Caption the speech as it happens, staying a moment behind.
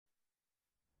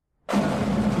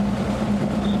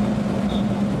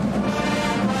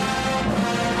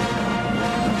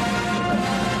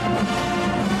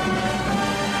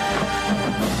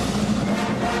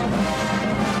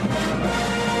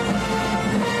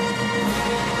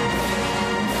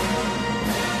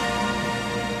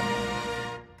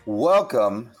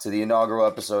Welcome to the inaugural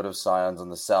episode of Scions on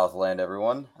the Southland,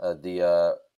 everyone.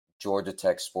 The Georgia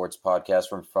Tech Sports Podcast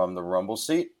from the Rumble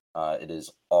Seat. It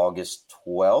is August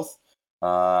 12th.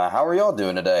 How are y'all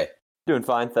doing today? Doing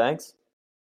fine, thanks.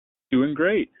 Doing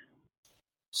great.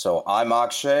 So I'm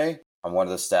Akshay. I'm one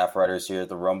of the staff writers here at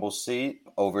the Rumble Seat.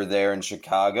 Over there in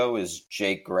Chicago is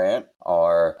Jake Grant,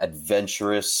 our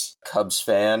adventurous Cubs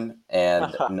fan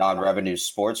and non-revenue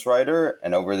sports writer.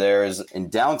 And over there is in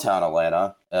downtown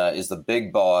Atlanta is the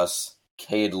big boss,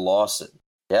 Cade Lawson.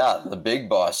 Yeah, the big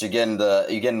boss. You're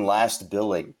getting last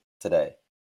billing today.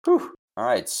 Whew. All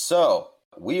right, so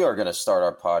we are going to start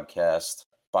our podcast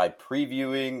by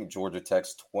previewing Georgia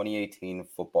Tech's 2018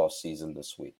 football season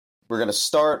this week. We're going to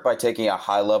start by taking a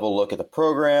high-level look at the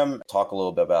program, talk a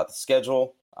little bit about the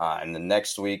schedule, and then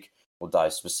next week we'll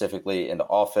dive specifically into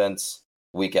offense.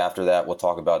 The week after that, we'll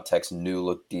talk about Tech's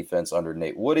new-look defense under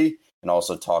Nate Woody, and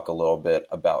also talk a little bit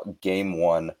about Game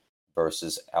 1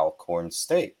 versus Alcorn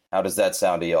State. How does that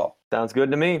sound to y'all? Sounds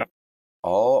good to me.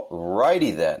 All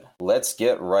righty then. Let's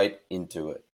get right into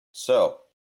it. So,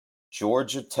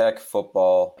 Georgia Tech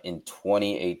football in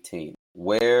 2018.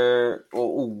 Where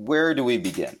do we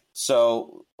begin?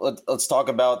 So let's talk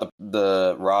about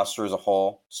the roster as a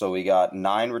whole. So we got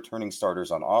 9 returning starters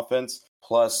on offense,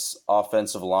 plus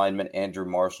offensive lineman Andrew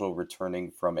Marshall returning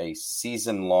from a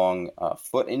season-long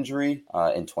foot injury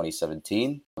in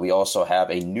 2017. We also have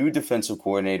a new defensive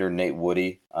coordinator, Nate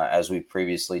Woody, as we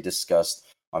previously discussed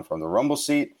on From the Rumble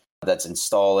Seat, that's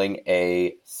installing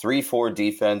a 3-4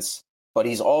 defense. But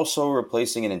he's also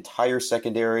replacing an entire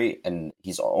secondary, and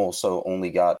he's also only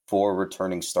got 4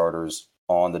 returning starters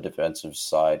on the defensive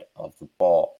side of the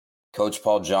ball. Coach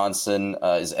Paul Johnson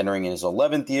is entering his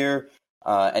 11th year,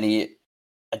 and he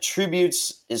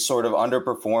attributes his sort of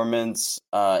underperformance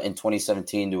in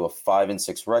 2017 to a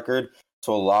 5-6 record,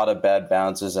 to a lot of bad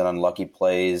bounces and unlucky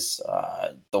plays.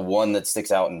 The one that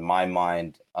sticks out in my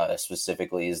mind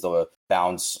specifically is the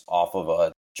bounce off of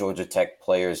a Georgia Tech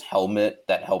player's helmet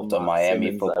that helped a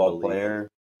Miami football player.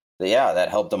 Yeah, that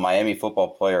helped a Miami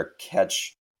football player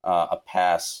catch a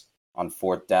pass on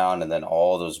 4th down, and then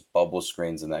all those bubble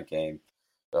screens in that game.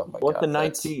 Oh my God! 4th and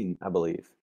 19, I believe.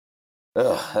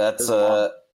 That's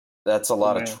a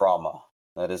lot of trauma.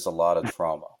 That is a lot of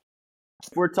trauma.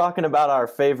 If we're talking about our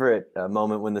favorite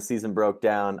moment when the season broke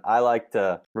down, I like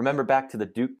to remember back to the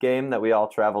Duke game that we all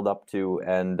traveled up to,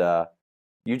 and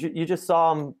you just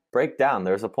saw them break down.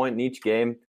 There's a point in each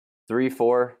game, 3,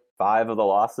 4, 5 of the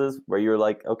losses, where you're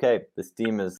like, okay, this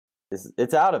team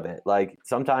it's out of it. Like,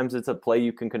 sometimes it's a play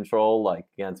you can control, like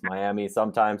against Miami.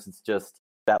 Sometimes it's just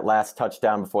that last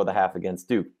touchdown before the half against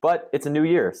Duke. But it's a new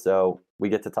year, so we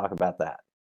get to talk about that.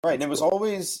 Right, and it was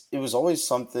always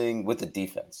something with the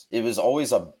defense. It was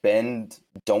always a bend,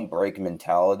 don't break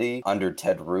mentality under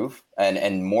Ted Roof,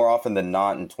 and more often than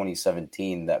not in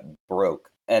 2017 that broke.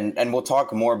 And we'll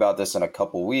talk more about this in a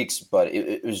couple weeks, but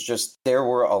it was just, there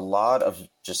were a lot of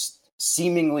just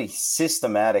seemingly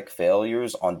systematic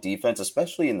failures on defense,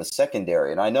 especially in the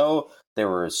secondary. And I know they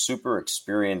were a super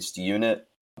experienced unit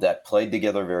that played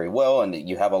together very well, and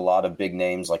you have a lot of big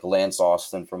names like Lance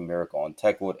Austin from Miracle on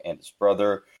Techwood and his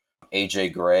brother,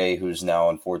 AJ Gray, who's now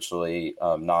unfortunately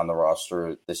not on the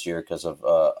roster this year because of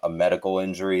a medical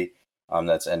injury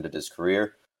that's ended his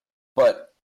career.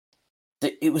 But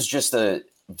it was just a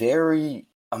very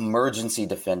emergency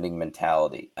defending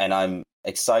mentality, and I'm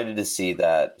excited to see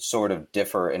that sort of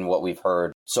differ in what we've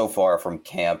heard so far from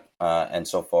camp and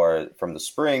so far from the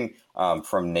spring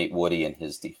from Nate Woody and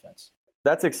his defense.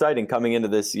 That's exciting coming into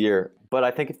this year, but I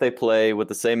think if they play with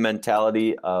the same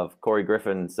mentality of Corey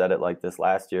Griffin said it like this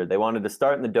last year, they wanted to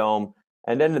start in the Dome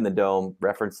and end in the Dome,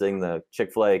 referencing the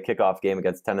Chick-fil-A kickoff game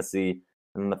against Tennessee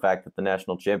and the fact that the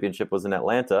national championship was in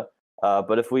Atlanta.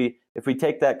 But if we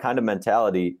take that kind of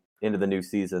mentality into the new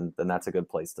season, then that's a good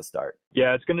place to start.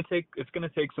 Yeah, it's gonna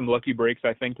take some lucky breaks,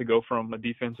 I think, to go from a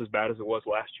defense as bad as it was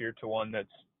last year to one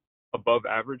that's above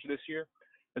average this year,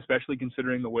 especially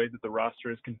considering the way that the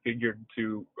roster is configured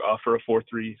to offer a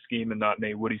 4-3 scheme and not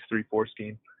Nate Woody's 3-4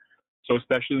 scheme. So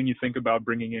especially when you think about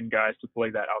bringing in guys to play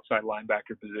that outside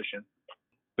linebacker position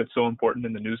that's so important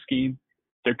in the new scheme,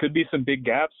 there could be some big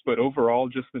gaps, but overall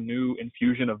just the new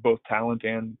infusion of both talent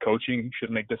and coaching should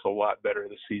make this a lot better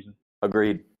this season.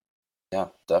 Agreed. Yeah,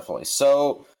 definitely.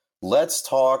 So let's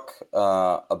talk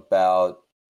about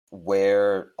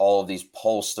where all of these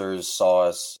pollsters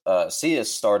see us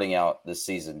starting out this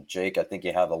season. Jake, I think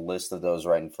you have a list of those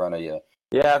right in front of you.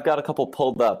 Yeah, I've got a couple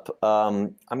pulled up.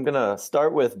 I'm going to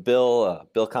start with Bill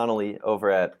Connolly over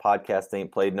at Podcast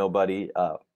Ain't Played Nobody,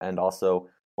 and also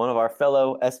one of our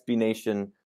fellow SB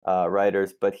Nation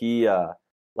writers. But he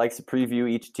likes to preview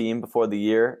each team before the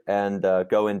year and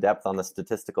go in depth on the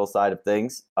statistical side of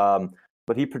things.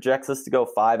 But he projects us to go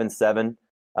 5-7,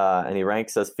 and he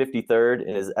ranks us 53rd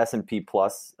in his S&P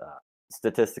Plus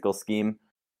statistical scheme.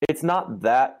 It's not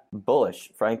that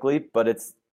bullish, frankly, but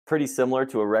it's pretty similar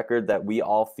to a record that we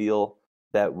all feel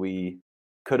that we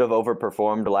could have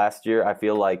overperformed last year. I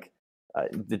feel like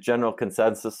the general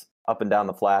consensus up and down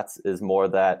the flats is more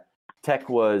that Tech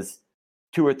was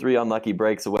 2 or 3 unlucky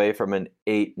breaks away from an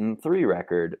 8-3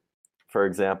 record, for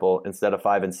example, instead of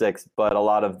 5-6. But a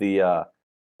lot of the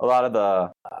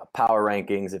power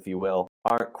rankings, if you will,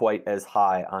 aren't quite as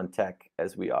high on Tech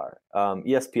as we are.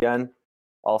 ESPN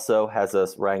also has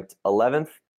us ranked 11th,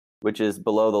 which is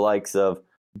below the likes of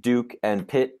Duke and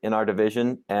Pitt in our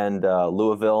division, and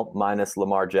Louisville minus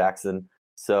Lamar Jackson.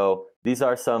 So these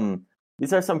are some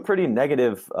pretty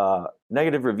negative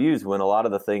reviews when a lot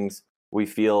of the things we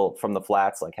feel from the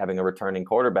flats, like having a returning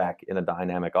quarterback in a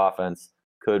dynamic offense,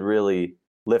 could really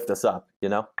lift us up, you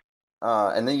know?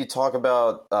 And then you talk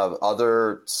about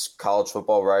other college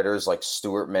football writers like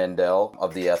Stuart Mandel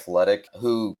of The Athletic,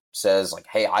 who says, like,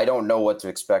 hey, I don't know what to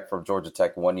expect from Georgia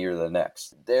Tech one year to the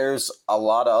next. There's a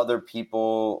lot of other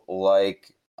people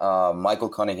like Michael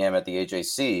Cunningham at the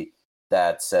AJC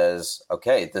that says,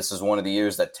 okay, this is one of the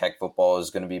years that Tech football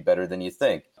is going to be better than you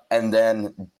think. And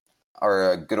then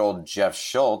our good old Jeff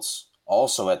Schultz,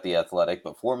 also at The Athletic,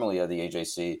 but formerly at the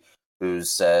AJC, who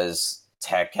says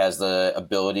Tech has the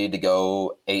ability to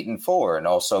go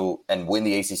 8-4 and win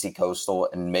the ACC Coastal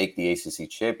and make the ACC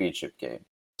championship game.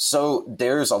 So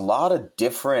there's a lot of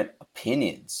different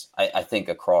opinions, I think,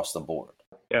 across the board.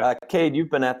 Yeah. Cade, you've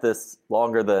been at this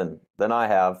longer than I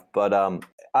have, but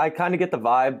I kind of get the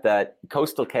vibe that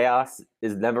Coastal Chaos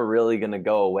is never really going to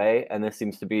go away, and this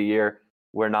seems to be a year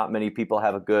where not many people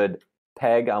have a good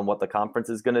peg on what the conference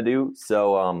is going to do.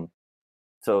 So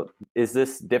is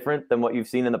this different than what you've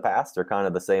seen in the past, or kind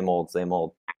of the same old?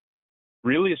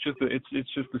 Really, it's just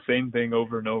the same thing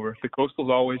over and over. The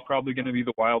Coastal's always probably going to be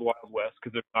the wild, wild west,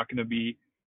 because there's not going to be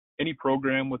any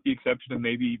program, with the exception of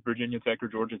maybe Virginia Tech or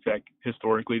Georgia Tech,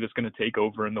 historically, that's going to take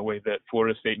over in the way that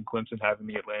Florida State and Clemson have in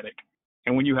the Atlantic.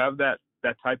 And when you have that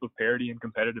type of parity and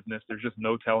competitiveness, there's just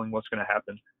no telling what's going to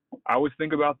happen. I always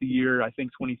think about the year, I think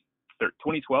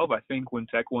 2012, I think, when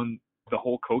Tech won the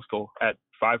whole Coastal at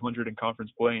 500 in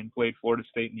conference play and played Florida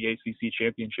State in the ACC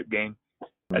championship game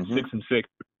at 6-6.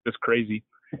 It's crazy,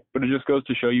 but it just goes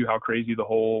to show you how crazy the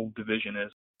whole division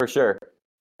is. For sure.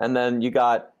 And then you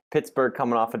got Pittsburgh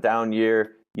coming off a down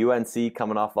year, UNC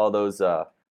coming off all those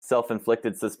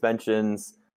self-inflicted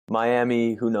suspensions,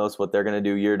 Miami, who knows what they're going to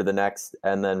do year to the next,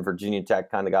 and then Virginia Tech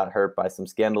kind of got hurt by some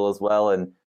scandal as well.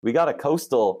 And we got a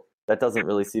Coastal that doesn't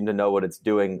really seem to know what it's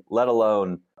doing, let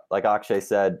alone, like Akshay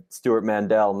said, Stuart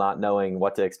Mandel not knowing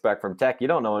what to expect from Tech. You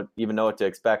don't even know what to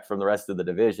expect from the rest of the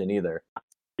division either.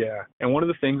 Yeah, and one of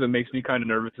the things that makes me kind of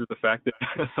nervous is the fact that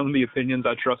some of the opinions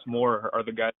I trust more are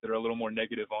the guys that are a little more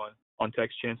negative on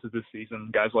Tech's chances this season.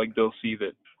 Guys like Bill C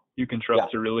that you can trust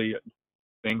to really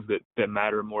things that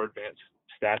matter, more advanced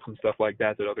stats and stuff like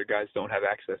that other guys don't have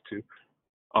access to.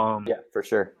 Yeah, for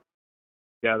sure.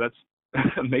 Yeah, that's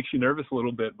makes you nervous a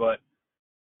little bit, but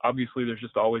obviously there's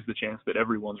just always the chance that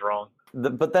everyone's wrong.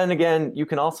 But then again, you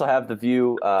can also have the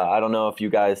view, I don't know if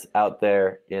you guys out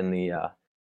there in the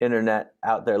internet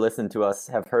out there listening to us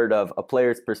have heard of A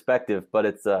Player's Perspective, but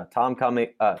it's Tom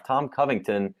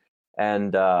Covington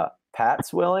and Pat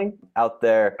Swilling out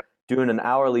there doing an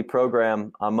hourly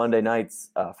program on Monday nights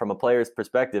from A Player's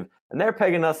Perspective, and they're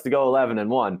pegging us to go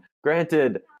 11-1.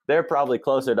 Granted, they're probably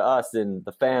closer to us in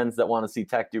the fans that want to see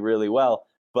Tech do really well,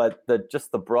 but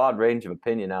the broad range of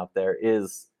opinion out there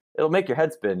it'll make your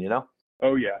head spin, you know?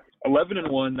 Oh yeah,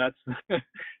 11-1. That's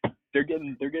they're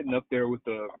getting up there with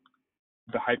the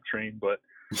hype train, but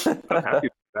I'm happy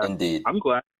with that. Indeed. I'm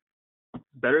glad.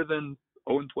 Better than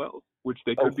 0-12, which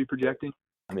they could be projecting.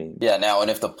 I mean, yeah. Now, and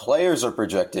if former players are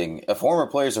projecting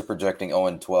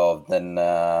 0-12, then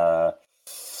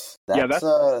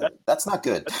that's not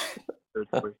good.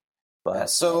 but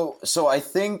So I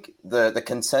think the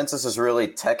consensus is really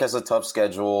Tech has a tough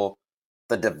schedule.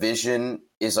 The division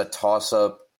is a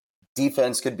toss-up.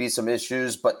 Defense could be some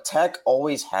issues, but Tech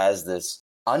always has this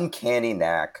uncanny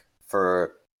knack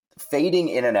for fading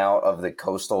in and out of the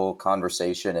Coastal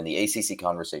conversation and the ACC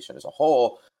conversation as a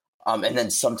whole, and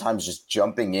then sometimes just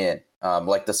jumping in,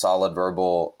 like the Solid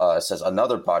Verbal says,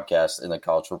 another podcast in the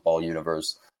college football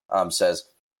universe says,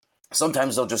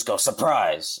 sometimes they'll just go,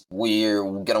 surprise, we're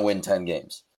going to win 10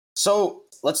 games. So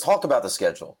let's talk about the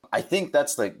schedule. I think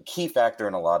that's the key factor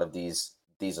in a lot of these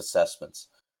assessments.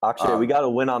 Akshay, we got to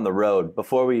win on the road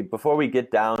before we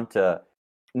get down to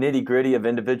nitty gritty of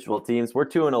individual teams, we're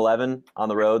 2-11 on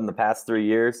the road in the past 3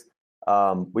 years.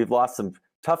 We've lost some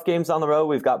tough games on the road.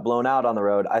 We've got blown out on the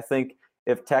road. I think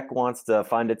if Tech wants to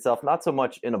find itself not so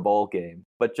much in a bowl game,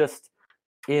 but just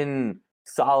in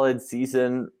solid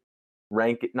season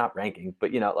not ranking,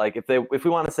 but like if we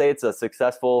want to say it's a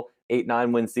successful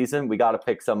 8-9 win season, we got to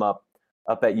pick some up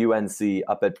at UNC,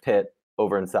 up at Pitt,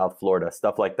 over in South Florida,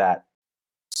 stuff like that.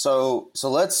 So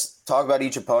let's talk about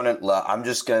each opponent. I'm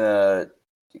just gonna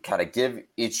kind of give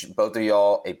both of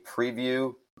y'all a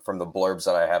preview from the blurbs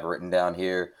that I have written down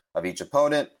here of each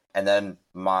opponent, and then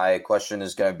my question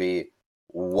is going to be,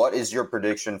 what is your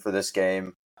prediction for this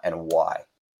game and why?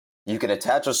 You can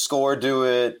attach a score to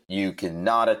it. You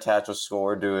cannot attach a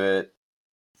score to it.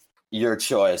 Your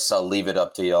choice. I'll leave it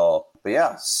up to y'all. But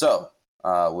yeah, so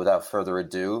without further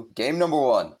ado, game number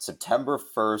 1, September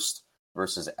 1st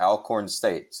versus Alcorn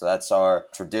State. So that's our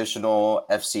traditional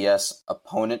FCS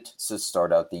opponent to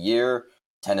start out the year.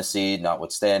 Tennessee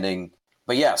notwithstanding.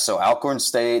 But yeah, so Alcorn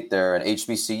State, they're an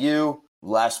HBCU.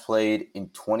 Last played in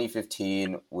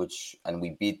 2015, and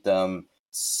we beat them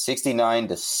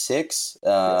 69-6,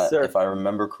 Yes, if I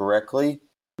remember correctly.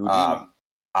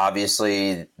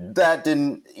 Obviously, that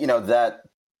didn't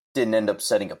end up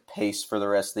setting a pace for the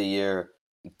rest of the year,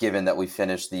 given that we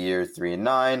finished the year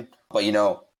 3-9. But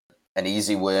an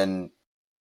easy win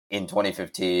in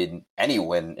 2015, any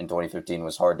win in 2015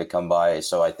 was hard to come by.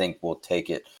 So I think we'll take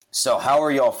it. So how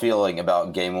are y'all feeling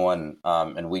about game 1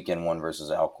 and weekend 1 versus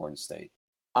Alcorn State?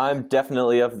 I'm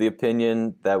definitely of the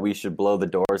opinion that we should blow the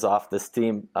doors off this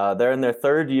team. They're in their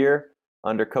 3rd year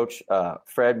under Coach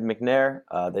Fred McNair.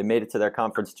 They made it to their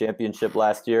conference championship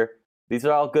last year. These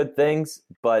are all good things,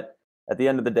 but at the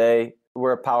end of the day,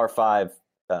 we're a Power 5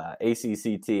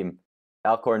 ACC team.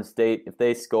 Alcorn State, if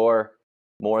they score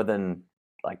more than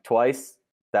twice,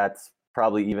 that's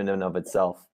probably even in of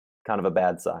itself kind of a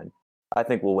bad sign. I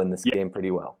think we'll win this game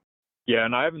pretty well. Yeah,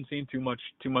 and I haven't seen too much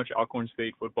Alcorn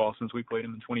State football since we played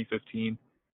them in 2015.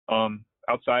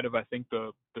 Outside of, I think,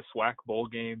 the SWAC bowl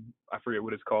game, I forget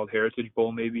what it's called, Heritage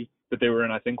Bowl maybe, that they were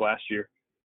in, I think, last year.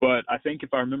 But I think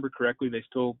if I remember correctly, they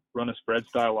still run a spread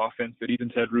style offense that even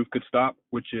Ted Roof could stop,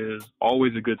 which is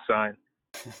always a good sign.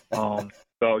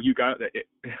 So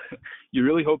you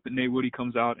really hope that Nate Woody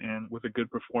comes out and with a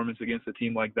good performance against a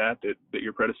team like that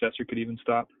your predecessor could even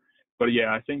stop. But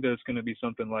yeah, I think that it's going to be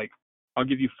something like, I'll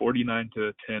give you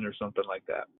 49-10 or something like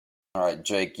that. All right,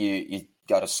 Jake, you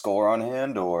got a score on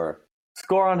hand or?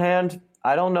 Score on hand.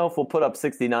 I don't know if we'll put up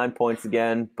 69 points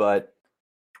again, but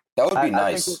that would be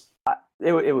nice.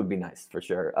 It would be nice for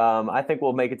sure. I think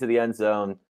we'll make it to the end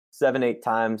zone 7-8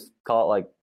 times. Call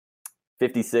it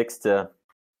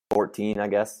 56-14, I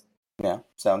guess. Yeah,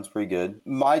 sounds pretty good.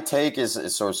 My take is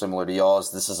sort of similar to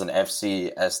y'all's. This is an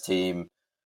FCS team.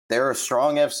 They're a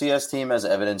strong FCS team, as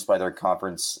evidenced by their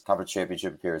conference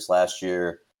championship appearance last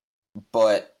year.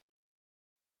 But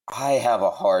I have a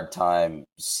hard time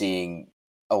seeing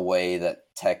a way that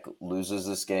Tech loses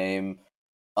this game,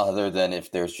 other than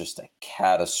if there's just a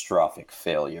catastrophic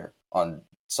failure on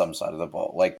some side of the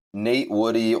ball. Like Nate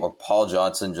Woody or Paul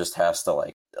Johnson just has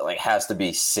to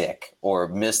be sick or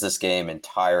miss this game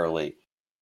entirely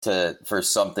for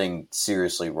something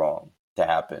seriously wrong to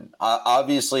happen.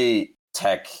 Obviously,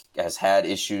 Tech has had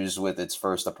issues with its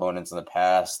first opponents in the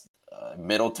past.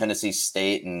 Middle Tennessee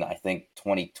State in, I think,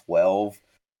 2012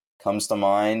 comes to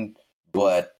mind.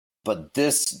 But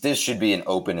this should be an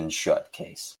open and shut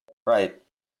case, right?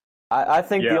 I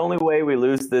think the only way we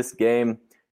lose this game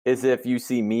is if you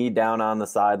see me down on the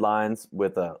sidelines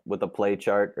with a play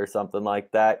chart or something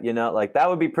like that. That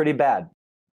would be pretty bad.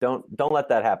 Don't let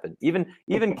that happen.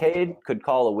 Even Cade could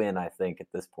call a win, I think, at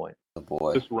this point. Oh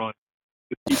boy. Just run.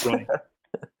 Just keep running.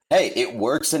 Hey, it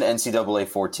works in NCAA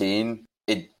 14.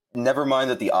 Never mind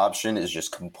that the option is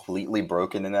just completely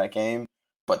broken in that game,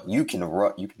 but you can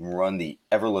run the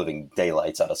ever living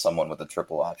daylights out of someone with a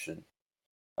triple option.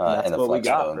 That's what we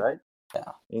got, right?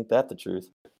 Yeah. Ain't that the truth?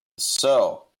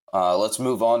 So let's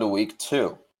move on to week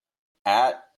 2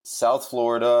 at South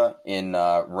Florida in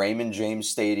Raymond James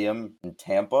Stadium in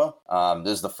Tampa.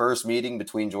 This is the first meeting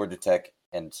between Georgia Tech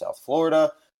and South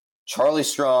Florida. Charlie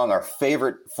Strong, our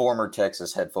favorite former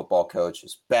Texas head football coach,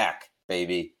 is back,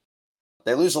 baby.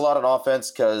 They lose a lot on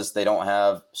offense because they don't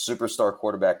have superstar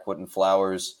quarterback Quentin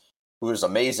Flowers, who was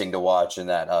amazing to watch in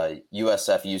that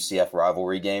USF-UCF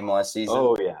rivalry game last season.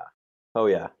 Oh,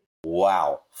 yeah.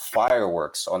 Wow.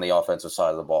 Fireworks on the offensive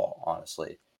side of the ball,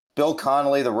 honestly. Bill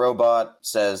Connolly, the robot,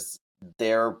 says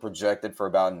they're projected for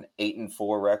about an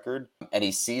 8-4 record, and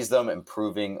he sees them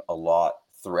improving a lot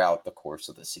throughout the course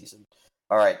of the season.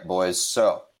 All right, boys.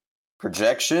 So,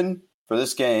 projection for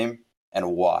this game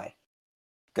and why?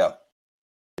 Go.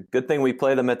 Good thing we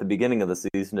play them at the beginning of the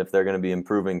season if they're going to be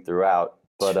improving throughout.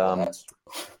 But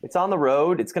it's on the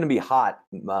road. It's going to be hot.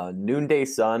 Noonday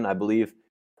sun, I believe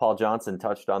Paul Johnson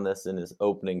touched on this in his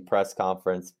opening press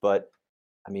conference. But,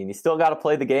 I mean, you still got to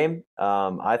play the game.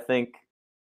 I think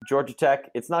Georgia Tech,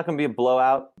 it's not going to be a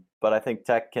blowout, but I think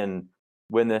Tech can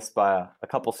win this by a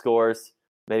couple scores,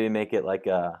 maybe make it like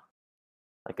a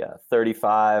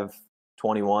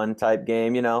 35-21 type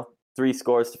game, 3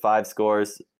 scores to 5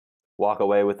 scores, walk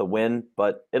away with a win.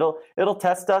 But it'll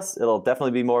test us. It'll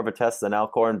definitely be more of a test than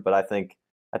Alcorn, but I think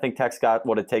Tech's got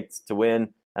what it takes to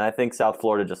win, and I think South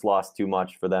Florida just lost too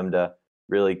much for them to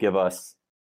really give us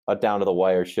a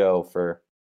down-to-the-wire show for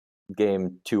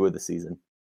game 2 of the season.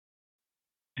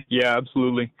 Yeah,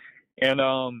 absolutely. And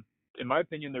in my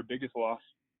opinion, their biggest loss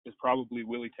is probably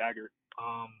Willie Taggart.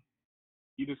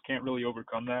 You just can't really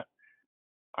overcome that.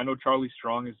 I know Charlie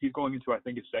Strong he's going into, I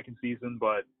think, his second season,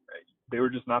 but they were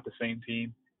just not the same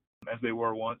team as they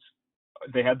were once.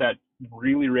 They had that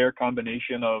really rare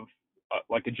combination of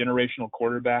like a generational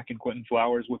quarterback in Quentin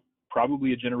Flowers with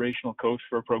probably a generational coach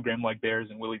for a program like theirs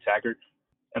in Willie Taggart.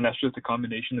 And that's just a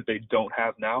combination that they don't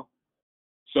have now.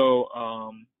 So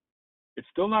it's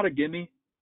still not a gimme,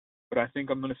 but I think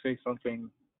I'm going to say something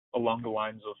along the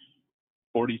lines of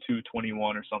 42-21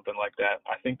 or something like that.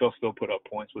 I think they'll still put up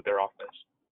points with their offense.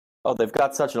 Oh, they've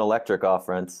got such an electric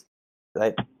offense.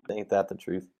 Ain't that the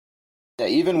truth? Yeah,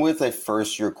 even with a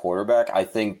first-year quarterback, I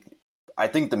think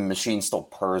the machine still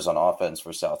purrs on offense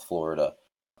for South Florida.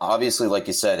 Obviously, like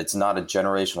you said, it's not a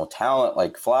generational talent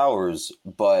like Flowers,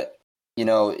 but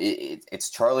it's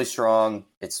Charlie Strong.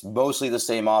 It's mostly the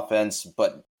same offense,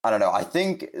 but I don't know. I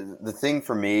think the thing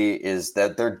for me is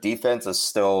that their defense is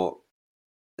still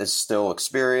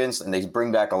experienced, and they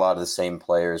bring back a lot of the same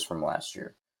players from last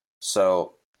year.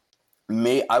 So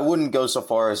I wouldn't go so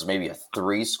far as maybe a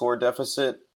 3-score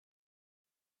deficit.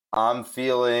 I'm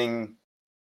feeling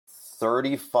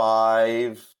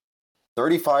 35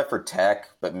 for Tech,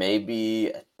 but maybe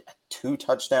a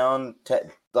 2-touchdown,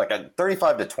 like a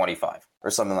 35-25 or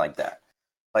something like that.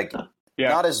 Like,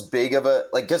 not as big of a,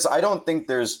 like, because I think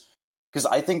their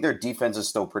defense is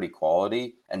still pretty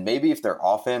quality, and maybe if their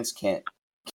offense can't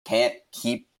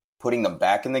keep putting them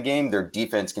back in the game, their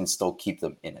defense can still keep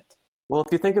them in it. Well,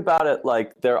 if you think about it,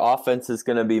 like, their offense is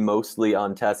going to be mostly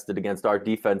untested against our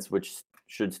defense, which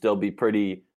should still be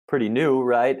pretty new,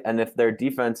 right? And if their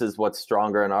defense is what's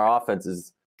stronger and our offense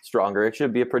is stronger, it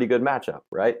should be a pretty good matchup,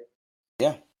 right?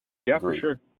 Yeah. Yeah, agreed. For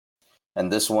sure.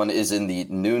 And this one is in the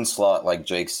noon slot, like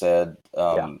Jake said.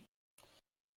 On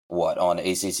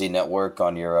ACC Network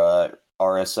on your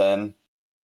RSN? I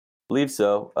believe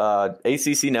so.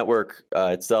 ACC Network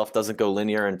itself doesn't go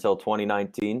linear until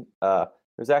 2019.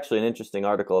 There's actually an interesting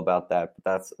article about that, but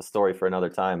that's a story for another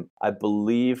time. I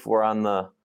believe we're on the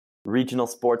regional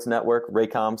sports network,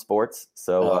 Raycom Sports.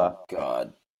 So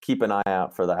God, keep an eye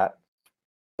out for that.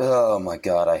 Oh my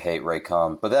God, I hate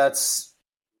Raycom, but that's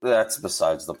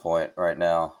besides the point right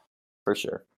now. For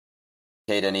sure.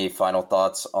 Kate, any final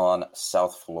thoughts on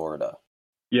South Florida?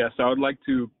 Yes, I would like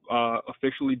to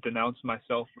officially denounce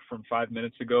myself from 5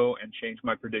 minutes ago and change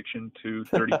my prediction to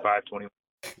 35-21.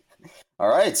 All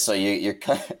right, so you're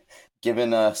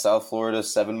giving South Florida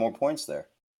 7 more points there.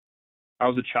 I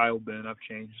was a child then. I've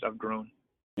changed. I've grown.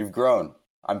 You've grown.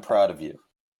 I'm proud of you.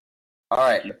 All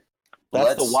right.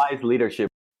 That's the wise leadership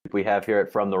we have here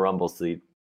at From the Rumble Seat.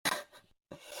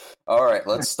 All right,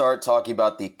 let's start talking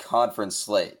about the conference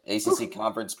slate. ACC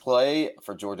conference play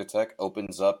for Georgia Tech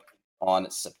opens up on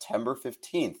September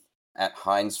 15th at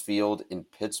Heinz Field in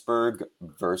Pittsburgh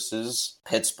versus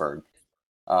Pittsburgh.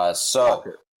 The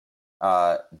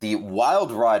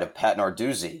wild ride of Pat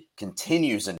Narduzzi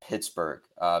continues in Pittsburgh.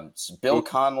 Bill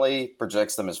Connelly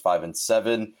projects them as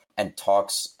 5-7 and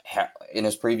talks in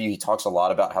his preview. He talks a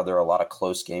lot about how there are a lot of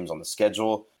close games on the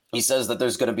schedule. He says that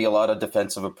there's going to be a lot of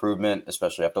defensive improvement,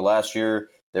 especially after last year.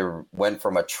 They went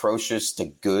from atrocious to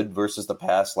good versus the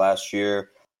past last year.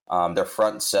 Their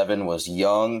front 7 was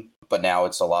young, but now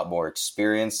it's a lot more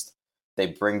experienced. They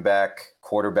bring back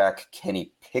quarterback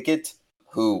Kenny Pickett,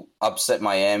 who upset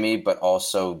Miami, but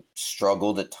also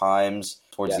struggled at times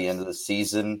towards the end of the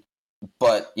season.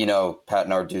 But, Pat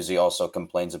Narduzzi also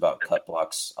complains about cut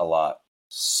blocks a lot.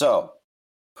 So,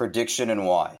 prediction and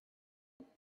why?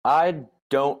 I'm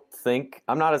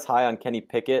not as high on Kenny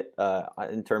Pickett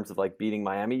in terms of like beating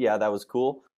Miami. Yeah, that was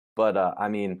cool. But, a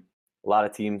lot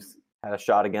of teams had a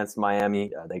shot against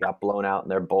Miami. They got blown out in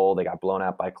their bowl. They got blown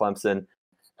out by Clemson.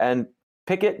 And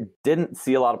Pickett didn't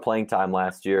see a lot of playing time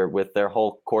last year with their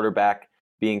whole quarterback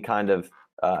being kind of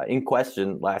in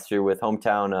question last year with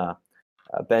hometown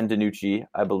Ben DiNucci,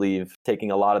 I believe, taking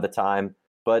a lot of the time.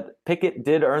 but Pickett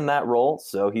did earn that role,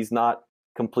 so he's not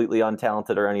completely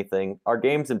untalented or anything. Our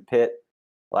games in Pitt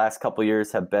last couple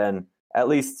years have been, at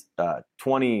least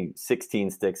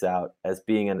 2016 sticks out as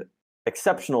being an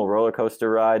exceptional roller coaster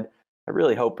ride. I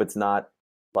really hope it's not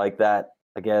like that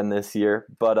again this year,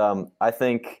 but I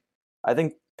think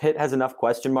Pitt has enough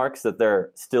question marks that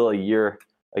they're still a year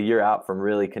out from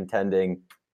really contending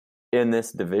in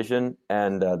this division,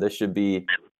 and this should be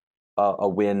a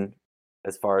win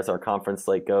as far as our conference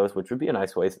slate goes, which would be a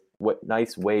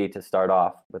nice way to start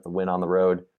off with a win on the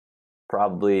road.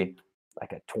 Probably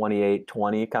like a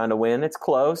 28-20 kind of win. It's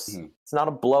close. Mm-hmm. It's not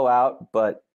a blowout,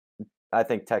 but I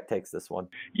think Tech takes this one.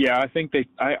 Yeah, I think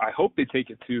I hope they take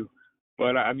it too.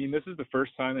 But I mean, this is the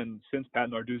first time, and since Pat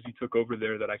Narduzzi took over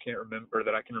there, that I can remember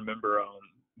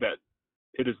that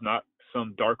Pitt is not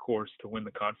some dark horse to win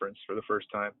the conference for the first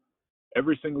time.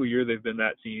 Every single year they've been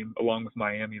that team, along with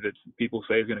Miami, that people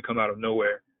say is going to come out of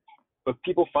nowhere. But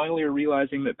people finally are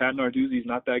realizing that Pat Narduzzi is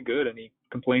not that good, and he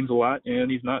complains a lot,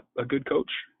 and he's not a good coach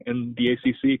in the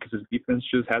ACC because his defense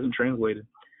just hasn't translated.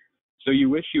 So you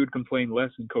wish you would complain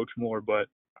less and coach more, but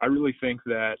I really think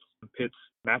that Pitt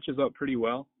matches up pretty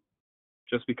well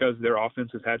just because their offense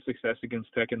has had success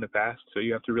against Tech in the past. So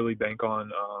you have to really bank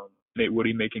on Nate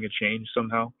Woody making a change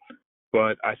somehow.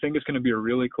 But I think it's going to be a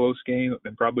really close game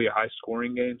and probably a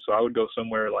high-scoring game. So I would go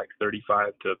somewhere like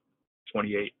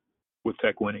 35-28 with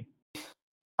Tech winning.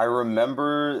 I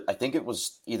remember, I think it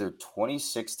was either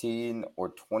 2016 or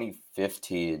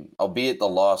 2015, albeit the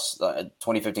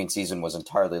 2015 season was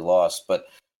entirely lost, but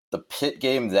the Pitt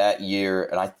game that year,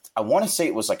 and I want to say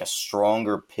it was like a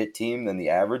stronger Pitt team than the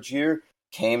average year,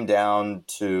 came down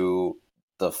to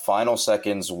the final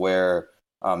seconds where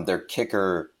their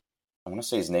kicker, I want to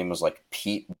say his name was like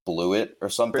Pete Blewett or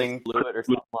something. Blewett or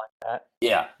something like that.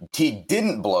 Yeah, he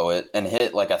didn't blow it and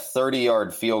hit like a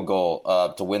 30-yard field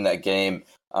goal to win that game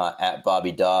at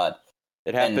Bobby Dodd.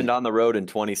 It happened on the road in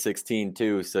 2016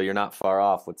 too, so you're not far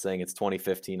off with saying it's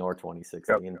 2015 or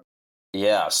 2016. Yep.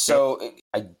 Yeah, so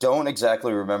I don't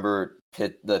exactly remember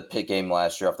the Pitt game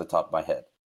last year off the top of my head,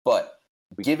 but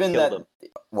given that,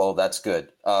 well, that's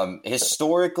good.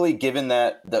 Historically, given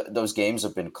that those games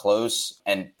have been close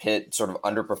and Pitt sort of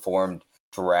underperformed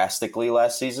drastically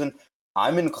last season,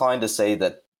 I'm inclined to say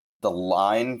that the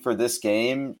line for this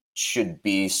game should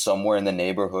be somewhere in the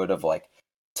neighborhood of like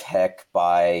Tech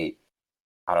by,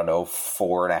 I don't know,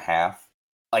 4.5.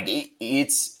 Like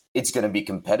it's going to be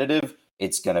competitive.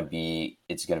 It's going to be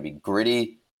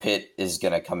gritty. Pitt is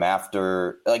going to come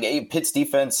after. Like Pitt's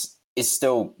defense is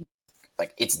still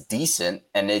like it's decent,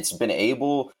 and it's been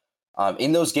able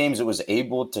in those games. It was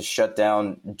able to shut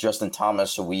down Justin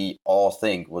Thomas, who we all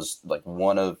think was like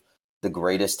one of the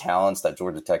greatest talents that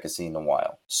Georgia Tech has seen in a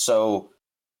while. So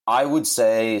I would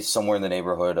say somewhere in the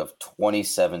neighborhood of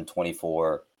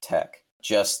 27-24 Tech,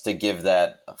 just to give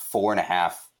that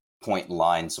 4.5 point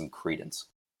line some credence.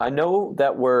 I know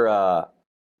that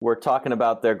we're talking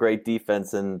about their great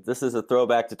defense, and this is a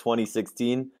throwback to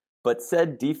 2016, but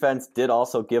said defense did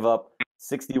also give up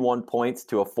 61 points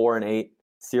to a 4-8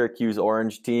 Syracuse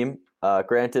Orange team.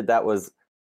 Granted, that was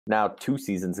now 2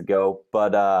 seasons ago,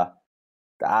 but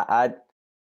I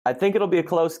think it'll be a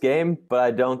close game, but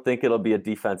I don't think it'll be a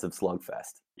defensive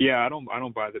slugfest. Yeah, I don't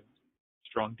buy the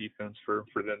strong defense for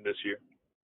them this year.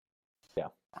 Yeah.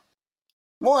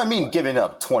 Well, I mean, giving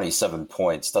up 27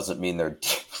 points doesn't mean their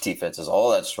defense is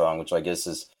all that strong, which I guess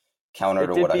is counter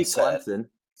to what I said. Clemson,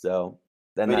 so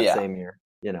then same year,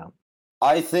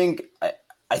 I think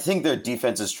their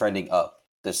defense is trending up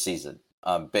this season,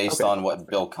 based on what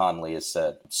Bill Connelly has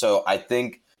said. So I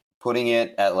think putting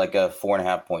it at like a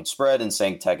 4.5 point spread and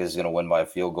saying Tech is going to win by a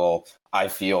field goal, I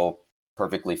feel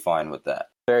perfectly fine with that.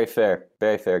 Very fair,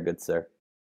 good sir.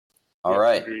 All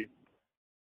right.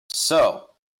 So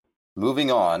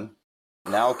moving on,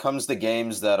 now comes the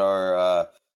games that are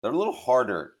they're a little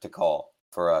harder to call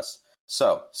for us.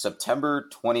 So September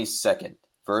 22nd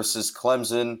versus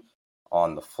Clemson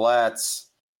on the Flats.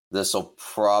 This will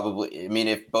probably, I mean,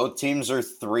 if both teams are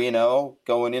 3-0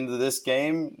 going into this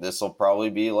game, this will probably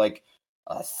be like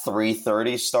a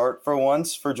 3:30 start for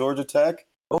once for Georgia Tech.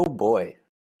 Oh boy.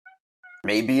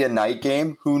 Maybe a night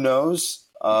game, who knows?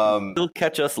 You'll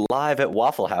catch us live at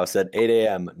Waffle House at 8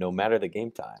 a.m. no matter the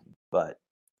game time. But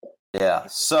yeah,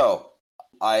 so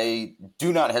I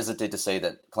do not hesitate to say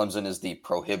that Clemson is the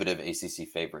prohibitive ACC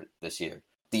favorite this year.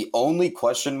 The only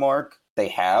question mark they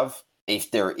have,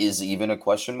 if there is even a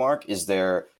question mark, is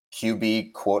their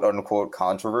QB quote-unquote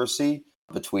controversy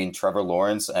between Trevor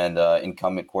Lawrence and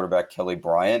incumbent quarterback Kelly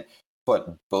Bryant.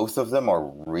 But both of them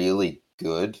are really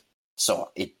good,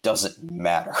 so it doesn't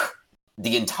matter.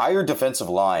 the entire defensive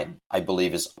line, I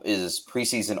believe, is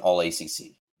preseason All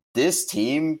ACC. This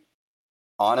team,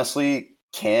 honestly,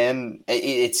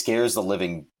 it scares the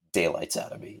living daylights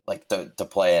out of me, like to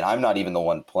play, and I'm not even the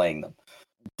one playing them.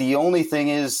 The only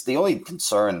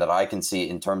concern that I can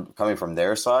see coming from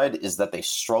their side is that they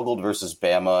struggled versus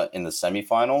Bama in the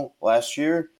semifinal last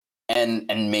year, and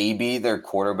maybe their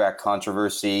quarterback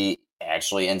controversy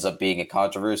actually ends up being a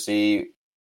controversy,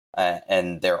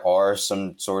 and there are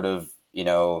some sort of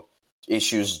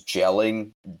issues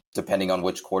gelling depending on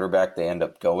which quarterback they end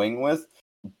up going with.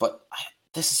 But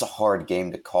this is a hard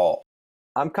game to call.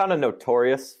 I'm kind of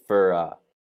notorious for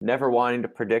never wanting to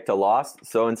predict a loss.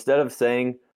 So instead of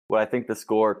saying what I think the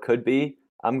score could be,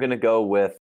 I'm going to go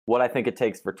with what I think it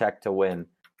takes for Tech to win.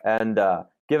 And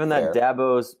given that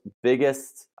Dabo's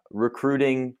biggest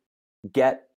recruiting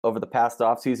get over the past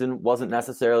offseason wasn't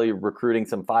necessarily recruiting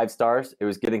some 5-stars, it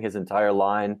was getting his entire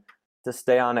line to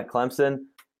stay on at Clemson.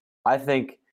 I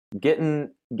think getting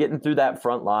through that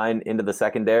front line into the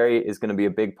secondary is going to be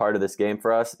a big part of this game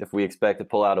for us if we expect to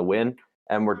pull out a win.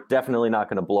 And we're definitely not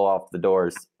going to blow off the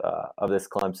doors of this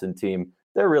Clemson team.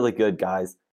 They're really good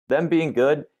guys. Them being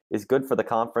good is good for the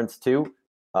conference too.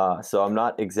 So I'm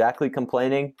not exactly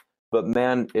complaining. But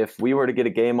man, if we were to get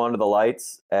a game under the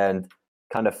lights and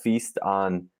kind of feast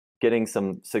on getting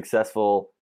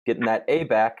that A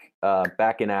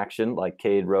back in action, like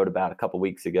Cade wrote about a couple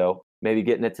weeks ago, maybe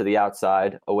getting it to the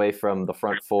outside away from the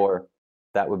front four,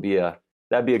 that'd be a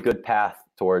good path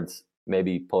towards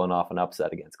maybe pulling off an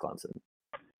upset against Clemson.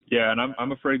 Yeah, and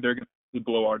I'm afraid they're going to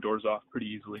blow our doors off pretty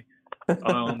easily.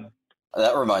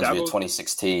 That reminds me of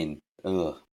 2016.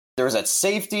 Ugh. There was that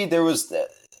safety. There was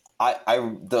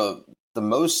the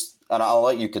most, and I'll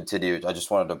let you continue. I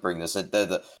just wanted to bring this.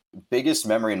 The biggest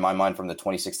memory in my mind from the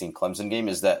 2016 Clemson game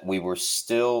is that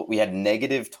we had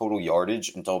negative total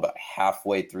yardage until about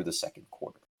halfway through the second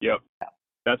quarter. Yep,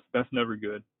 that's never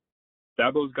good.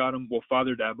 Dabo's got him. Well,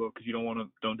 Father Dabo, because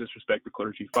don't disrespect the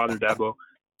clergy. Father Dabo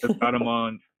has got him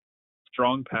on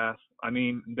strong path. I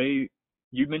mean,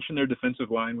 you mentioned their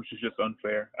defensive line, which is just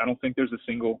unfair. I don't think there's a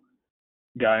single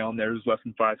guy on there who's less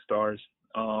than 5 stars.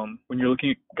 When you're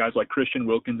looking at guys like Christian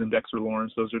Wilkins and Dexter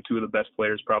Lawrence, those are two of the best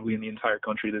players probably in the entire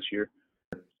country this year.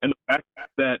 And the fact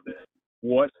that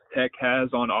what Tech has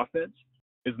on offense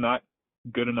is not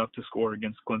good enough to score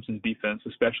against Clemson's defense,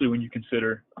 especially when you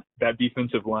consider that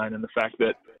defensive line and the fact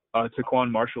that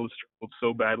Taquan Marshall has struggled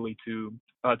so badly to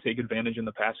take advantage in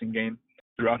the passing game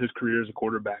throughout his career as a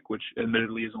quarterback, which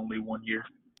admittedly is only 1 year.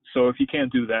 So if you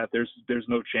can't do that, there's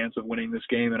no chance of winning this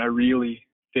game. And I really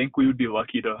think we would be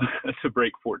lucky to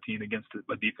break 14 against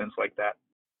a defense like that.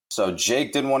 So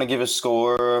Jake didn't want to give a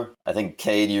score. I think,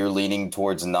 Cade, you're leaning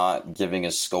towards not giving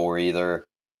a score either.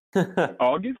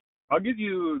 I'll give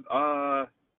you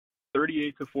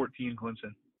 38-14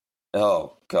 Clemson.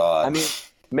 Oh God. I mean,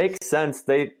 makes sense.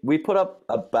 We put up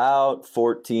about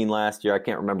 14 last year. I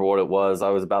can't remember what it was. I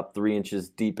was about 3 inches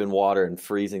deep in water and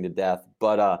freezing to death.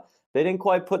 But they didn't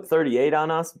quite put 38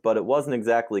 on us, but it wasn't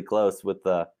exactly close with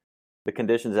the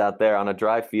conditions out there. On a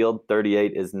dry field,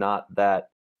 38 is not that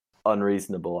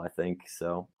unreasonable, I think.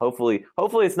 So hopefully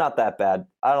it's not that bad.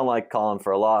 I don't like calling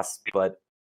for a loss, but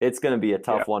it's going to be a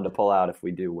tough one to pull out if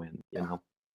we do win, you know?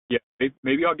 Yeah,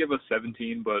 maybe I'll give us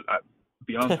 17, but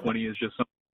beyond 20 is just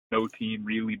something no team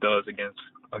really does against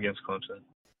Clemson.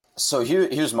 So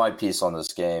here's my piece on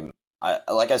this game.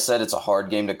 Like I said, it's a hard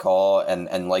game to call,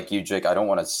 and like you, Jake, I don't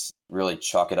want to really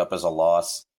chalk it up as a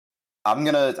loss. I'm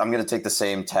gonna take the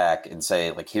same tack and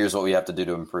say, like, here's what we have to do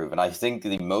to improve. And I think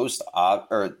the most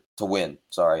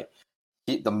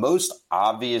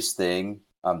obvious thing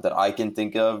that I can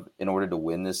think of in order to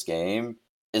win this game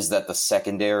is that the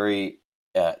secondary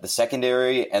and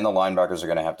the linebackers are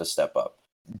going to have to step up.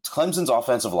 Clemson's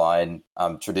offensive line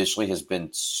traditionally has been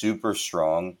super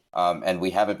strong, and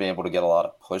we haven't been able to get a lot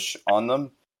of push on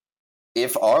them.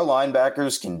 If our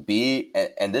linebackers can be,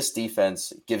 and this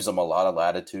defense gives them a lot of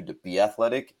latitude to be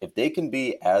athletic, if they can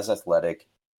be as athletic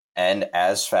and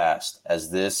as fast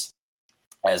as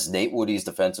Nate Woody's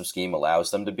defensive scheme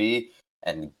allows them to be,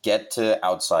 and get to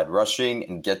outside rushing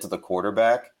and get to the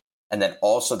quarterback, and then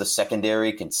also the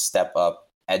secondary can step up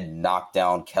and knock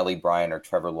down Kelly Bryant or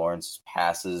Trevor Lawrence's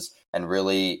passes and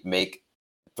really make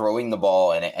throwing the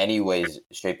ball in any way,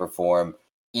 shape, or form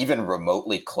even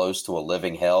remotely close to a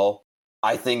living hell,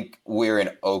 I think we're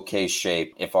in okay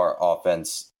shape if our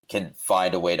offense can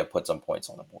find a way to put some points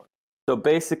on the board. So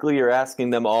basically you're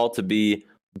asking them all to be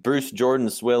Bruce Jordan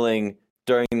Swilling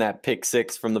during that pick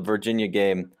 6 from the Virginia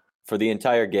game for the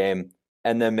entire game,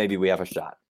 and then maybe we have a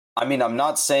shot. I mean, I'm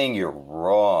not saying you're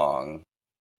wrong.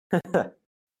 But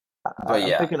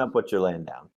I'm picking up what you're laying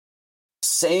down.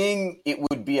 saying it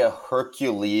would be a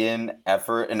Herculean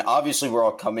effort, and obviously we're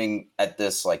all coming at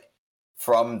this like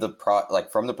from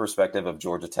the perspective of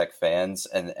Georgia Tech fans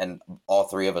and all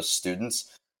three of us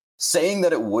students, saying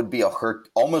that it would be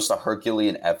almost a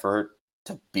Herculean effort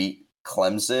to beat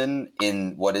Clemson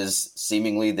in what is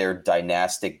seemingly their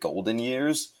dynastic golden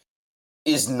years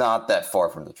is not that far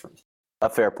from the truth. A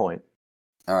fair point.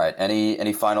 All right.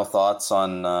 Any final thoughts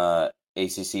on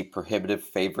ACC prohibitive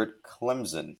favorite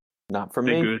Clemson? Not for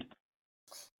me. Good.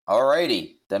 All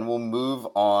righty. Then we'll move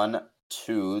on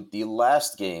to the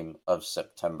last game of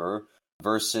September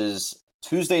versus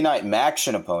Tuesday night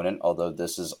MACtion opponent, although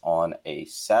this is on a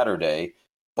Saturday.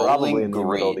 Probably in the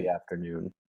middle of the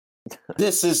afternoon.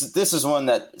 This is one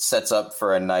that sets up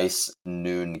for a nice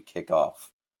noon kickoff.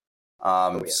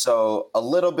 So a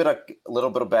little bit of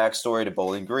backstory to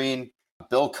Bowling Green.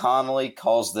 Bill Connolly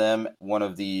calls them one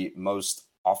of the most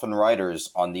often riders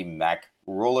on the MAC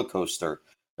roller coaster.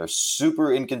 They're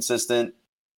super inconsistent.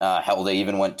 Hell, they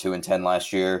even went 2-10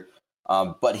 last year.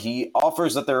 But he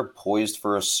offers that they're poised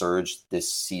for a surge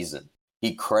this season.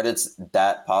 He credits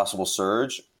that possible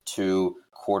surge to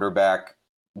quarterback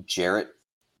Jarrett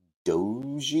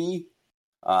Doege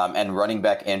and running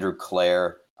back Andrew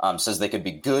Clare. Says they could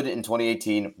be good in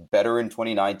 2018, better in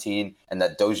 2019, and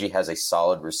that Doege has a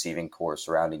solid receiving core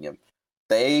surrounding him.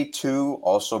 They, too,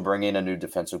 also bring in a new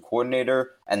defensive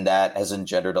coordinator, and that has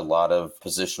engendered a lot of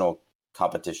positional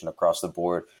competition across the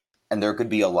board. And there could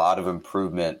be a lot of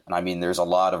improvement. And I mean, there's a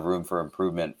lot of room for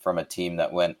improvement from a team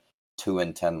that went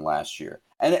 2-10 last year.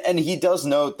 And he does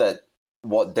note that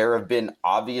there have been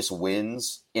obvious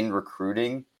wins in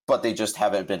recruiting, but they just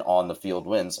haven't been on the field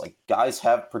wins. Like, guys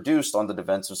have produced on the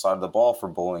defensive side of the ball for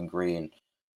Bowling Green,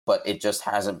 but it just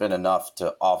hasn't been enough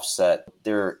to offset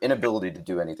their inability to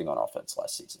do anything on offense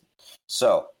last season.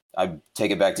 So I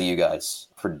take it back to you guys.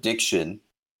 Prediction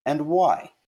and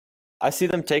why? I see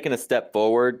them taking a step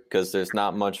forward because there's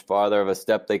not much farther of a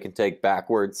step they can take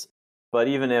backwards. But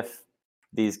even if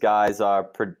these guys are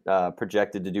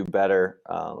projected to do better,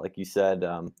 like you said,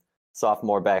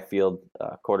 sophomore backfield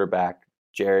quarterback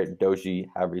Jarrett Doege,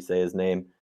 however you say his name,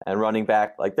 and running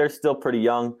back, like, they're still pretty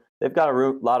young. They've got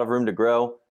a lot of room to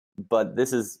grow. But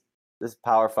this is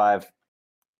Power 5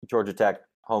 Georgia Tech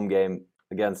home game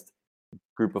against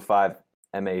Group of 5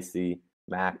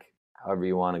 MAC, however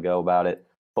you want to go about it.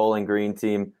 Bowling Green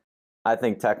team. I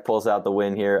think Tech pulls out the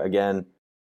win here again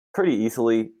pretty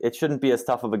easily. It shouldn't be as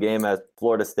tough of a game as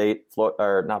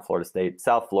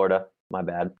South Florida. My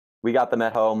bad. We got them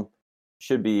at home.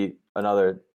 Should be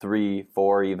another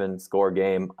 3-4 even score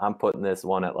game. I'm putting this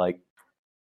one at like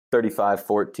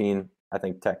 35-14. I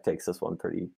think Tech takes this one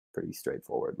pretty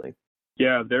straightforwardly.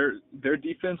 Yeah, their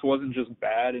defense wasn't just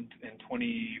bad in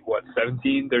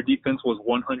 2017. Their defense was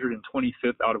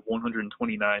 125th out of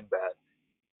 129 bad.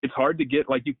 It's hard to get,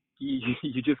 like,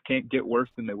 you just can't get worse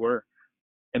than they were.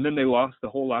 And then they lost a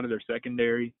whole lot of their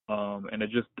secondary. And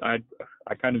I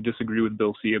kind of disagree with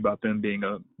Bill C about them being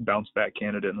a bounce back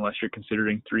candidate unless you're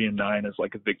considering 3-9 as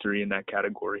like a victory in that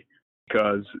category.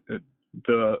 Because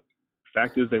the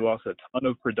fact is they lost a ton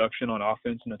of production on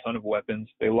offense and a ton of weapons.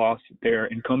 They lost their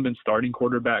incumbent starting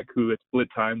quarterback who had split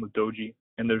time with Doege.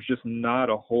 And there's just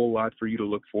not a whole lot for you to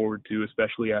look forward to,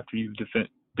 especially after you've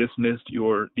dismissed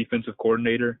your defensive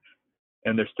coordinator.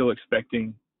 And they're still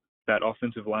expecting that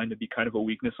offensive line to be kind of a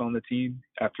weakness on the team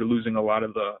after losing a lot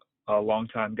of the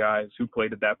longtime guys who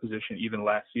played at that position even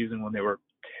last season when they were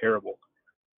terrible.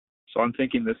 So I'm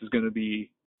thinking this is going to be,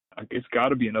 it's got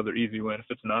to be another easy win. If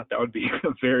it's not, that would be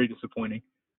very disappointing.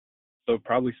 So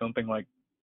probably something like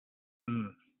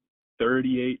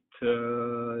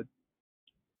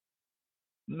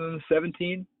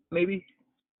 38-17, maybe.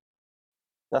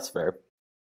 That's fair.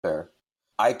 Fair.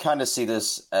 I kind of see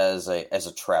this as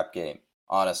a trap game,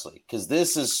 honestly, because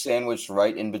this is sandwiched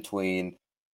right in between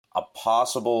a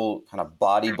possible kind of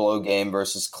body blow game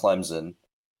versus Clemson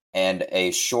and a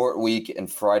short week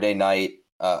and Friday night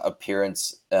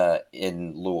appearance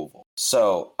in Louisville.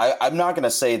 So I'm not going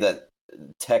to say that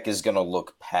Tech is going to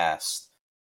look past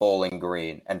Bowling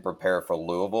Green and prepare for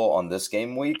Louisville on this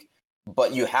game week,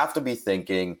 but you have to be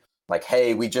thinking like,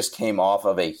 hey, we just came off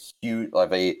of a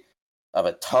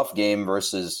tough game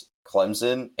versus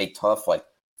Clemson, a tough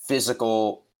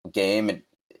physical game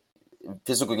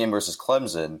versus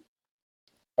Clemson,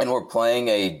 and we're playing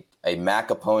a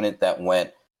MAC opponent that went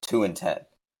 2-10.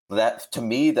 That, to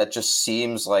me, that just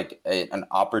seems like an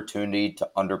opportunity to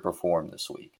underperform this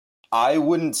week. I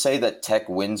wouldn't say that Tech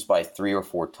wins by 3 or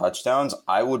 4 touchdowns.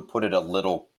 I would put it a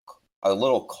little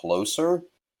closer,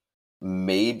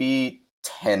 maybe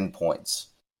 10 points.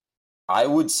 I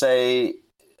would say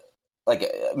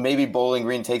like maybe Bowling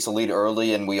Green takes a lead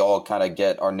early and we all kind of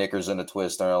get our knickers in a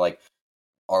twist and are like,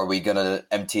 are we going to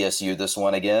MTSU this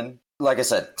one again? Like I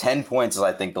said, 10 points is,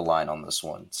 I think, the line on this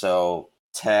one. So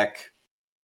Tech,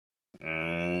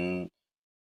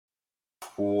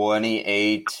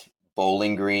 28,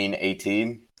 Bowling Green,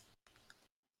 18.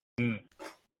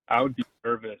 I would be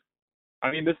nervous.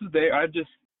 I mean,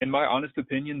 in my honest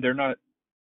opinion, they're not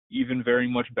even very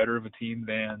much better of a team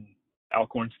than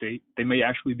Alcorn State. They may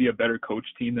actually be a better coach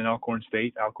team than Alcorn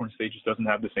State. Alcorn State just doesn't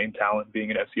have the same talent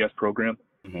being an FCS program.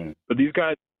 Mm-hmm. But these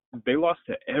guys, they lost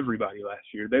to everybody last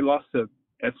year. They lost to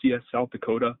FCS South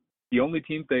Dakota. The only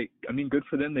team good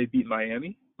for them, they beat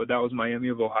Miami, but that was Miami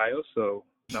of Ohio, so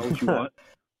not what you want.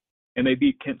 And they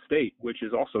beat Kent State, which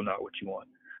is also not what you want.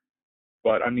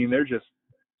 But, I mean,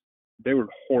 they were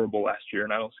horrible last year,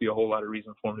 and I don't see a whole lot of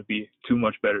reason for them to be too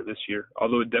much better this year,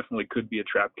 although it definitely could be a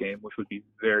trap game, which would be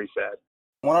very sad.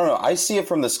 Well, I don't know. I see it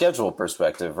from the schedule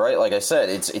perspective, right? Like I said,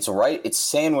 it's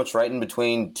sandwiched right in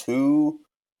between two,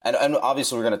 and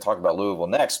obviously we're going to talk about Louisville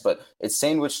next, but it's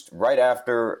sandwiched right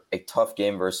after a tough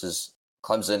game versus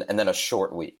Clemson and then a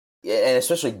short week. And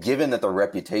especially given that the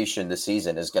reputation this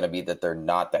season is going to be that they're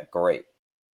not that great.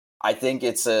 I think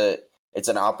it's an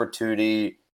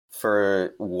opportunity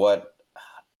for what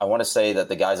I want to say that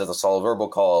the guys at the Solid Verbal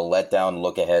call a letdown,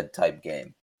 look ahead type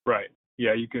game. Right.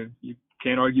 Yeah, you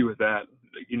can't argue with that.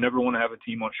 You never want to have a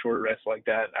team on short rest like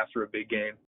that after a big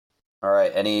game. All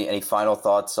right. Any final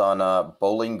thoughts on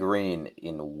Bowling Green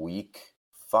in week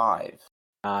 5?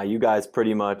 You guys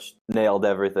pretty much nailed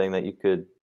everything that you could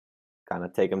kind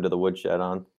of take them to the woodshed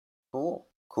on. Cool.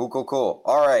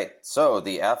 All right. So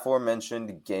the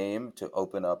aforementioned game to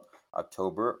open up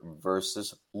October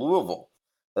versus Louisville.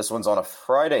 This one's on a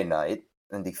Friday night,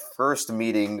 and the first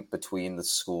meeting between the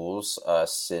schools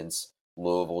since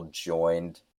Louisville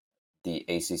joined the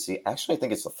ACC. Actually, I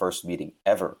think it's the first meeting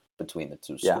ever between the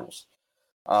two schools.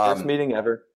 First meeting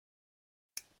ever.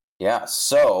 Yeah,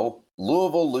 so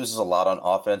Louisville loses a lot on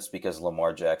offense because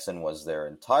Lamar Jackson was their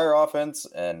entire offense,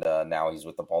 and now he's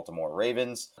with the Baltimore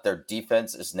Ravens. Their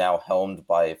defense is now helmed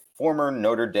by former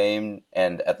Notre Dame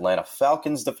and Atlanta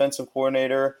Falcons defensive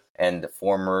coordinator and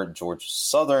former Georgia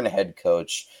Southern head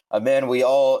coach, a man we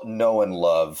all know and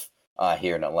love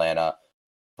here in Atlanta,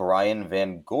 Brian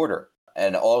Van Gorder.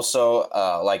 And also,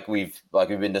 like we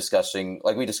discussed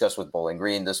with Bowling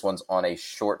Green, this one's on a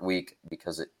short week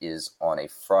because it is on a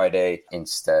Friday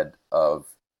instead of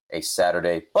a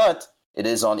Saturday. But it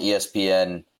is on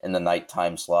ESPN in the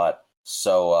nighttime slot,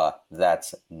 so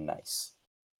that's nice.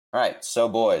 All right, so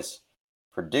boys,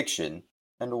 prediction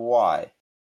and why?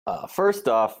 First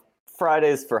off,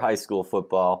 Fridays for high school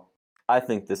football. I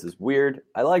think this is weird.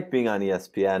 I like being on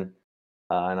ESPN.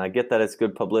 And I get that it's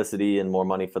good publicity and more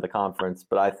money for the conference,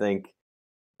 but I think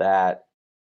that,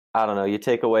 I don't know, you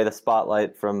take away the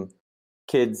spotlight from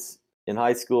kids in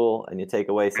high school and you take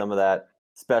away some of that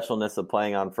specialness of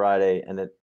playing on Friday, and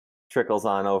it trickles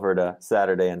on over to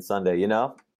Saturday and Sunday, you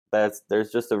know?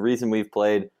 There's just a reason we've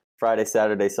played Friday,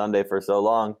 Saturday, Sunday for so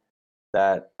long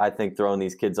that I think throwing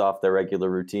these kids off their regular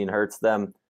routine hurts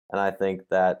them, and I think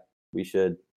that we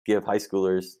should give high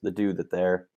schoolers the due that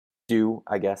they're due.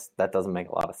 I guess that doesn't make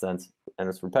a lot of sense and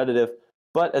it's repetitive.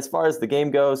 But as far as the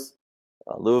game goes,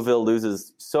 Louisville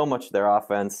loses so much of their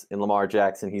offense in Lamar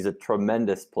Jackson. He's a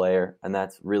tremendous player, and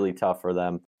that's really tough for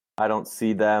them. I don't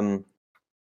see them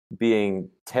being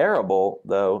terrible,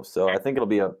 though, so I think it'll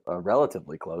be a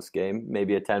relatively close game,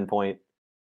 maybe a 10-point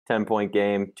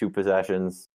game, 2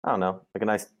 possessions. I don't know, like a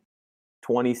nice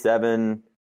 27-13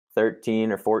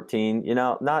 or 14. You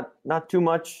know, not too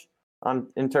much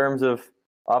in terms of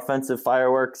offensive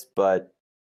fireworks, but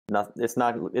it's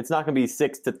not going to be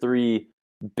 6-3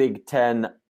 Big Ten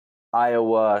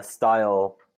Iowa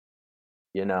style,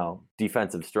 you know,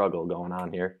 defensive struggle going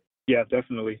on here. Yeah,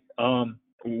 definitely.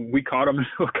 We caught him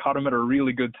at a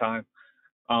really good time.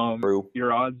 True.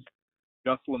 Your odds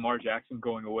just Lamar Jackson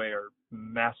going away are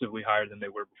massively higher than they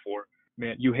were before.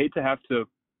 Man, you hate to have to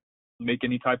make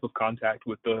any type of contact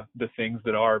with the things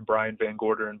that are Brian Van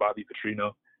Gorder and Bobby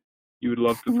Petrino. You would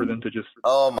love for them to just.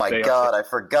 Oh my God! I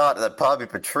forgot that Bobby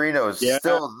Petrino is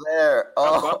still there.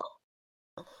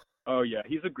 Oh yeah,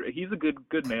 he's a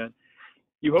good man.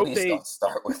 You hope Please don't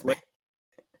start with me.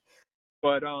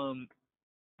 But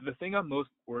the thing I'm most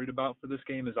worried about for this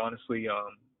game is honestly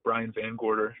Brian Van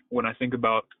Gorder. When I think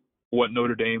about what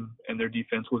Notre Dame and their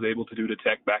defense was able to do to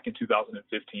Tech back in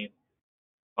 2015,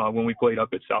 when we played up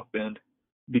at South Bend,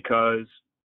 because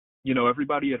you know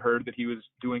everybody had heard that he was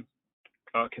doing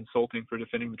consulting for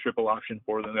defending the triple option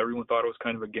for them. Everyone thought it was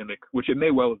kind of a gimmick, which it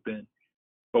may well have been.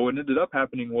 But what ended up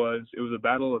happening was it was a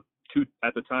battle of two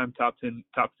at the time top 15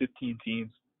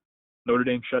 teams. Notre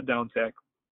Dame shut down Tech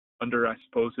under, I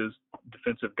suppose, his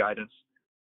defensive guidance,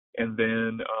 and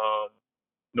then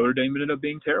Notre Dame ended up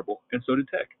being terrible, and so did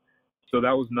Tech. So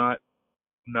that was not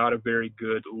a very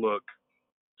good look.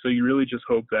 So you really just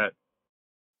hope that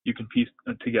you can piece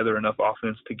together enough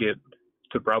offense to get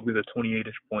to probably the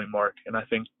 28-ish point mark. And I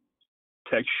think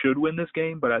Tech should win this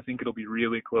game, but I think it'll be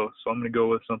really close. So I'm going to go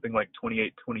with something like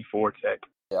 28-24 Tech.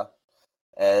 Yeah.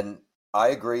 And I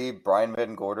agree. Brian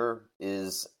Van Gorder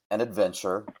is an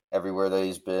adventure everywhere that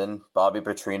he's been. Bobby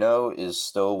Petrino is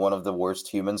still one of the worst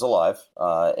humans alive,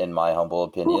 in my humble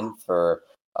opinion, for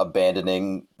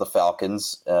abandoning the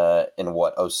Falcons in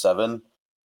 07,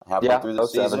 halfway through the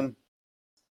 07. season.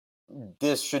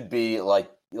 This should be, like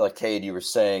Cade, you were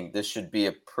saying, this should be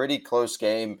a pretty close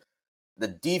game. The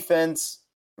defense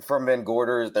from Van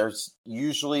Gorder, there's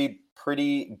usually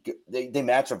they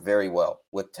match up very well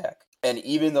with Tech. And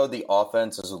even though the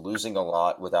offense is losing a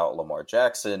lot without Lamar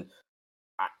Jackson,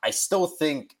 I still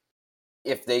think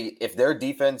if their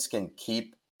defense can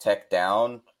keep Tech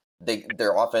down,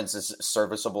 their offense is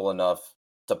serviceable enough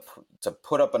to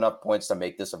put up enough points to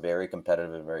make this a very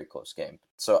competitive and very close game.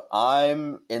 So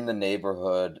I'm in the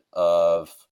neighborhood of,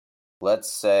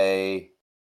 let's say,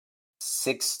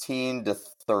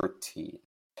 16-13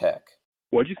 Tech.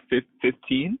 What'd you say,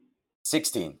 15?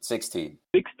 16. 16,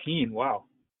 wow.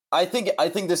 I think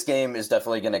this game is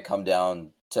definitely going to come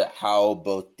down to how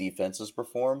both defenses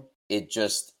perform. It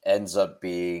just ends up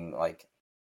being like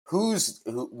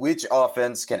which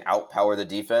offense can outpower the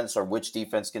defense, or which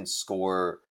defense can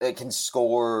score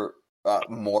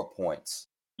more points.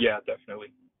 Yeah,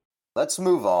 definitely. Let's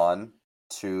move on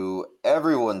to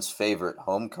everyone's favorite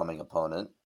homecoming opponent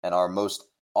and our most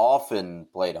often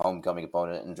played homecoming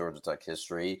opponent in Georgia Tech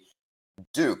history,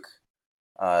 Duke.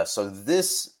 So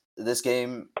this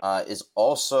game is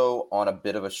also on a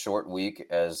bit of a short week,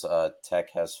 as Tech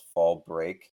has fall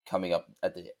break coming up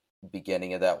at the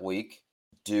beginning of that week.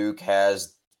 Duke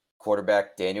has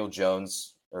quarterback Daniel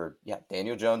Jones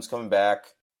coming back.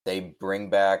 They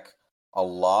bring back a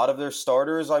lot of their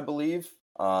starters, I believe,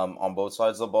 on both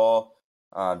sides of the ball.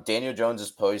 Daniel Jones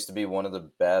is poised to be one of the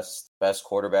best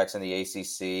quarterbacks in the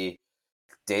ACC.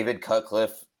 David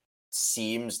Cutcliffe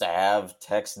seems to have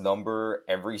Tech's number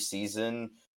every season,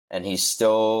 and he's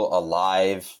still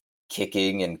alive,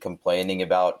 kicking and complaining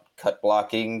about cut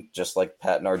blocking, just like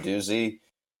Pat Narduzzi.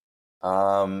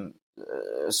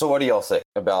 So what do y'all think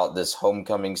about this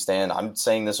homecoming stand? I'm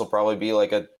saying this will probably be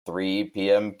like a 3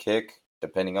 p.m. kick,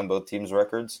 depending on both teams'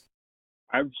 records.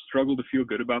 I've struggled to feel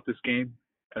good about this game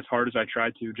as hard as I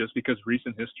tried to, just because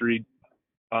recent history,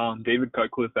 David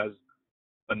Cutcliffe, as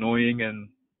annoying and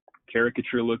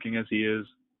caricature looking as he is,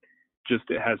 just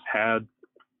has had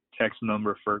Tech's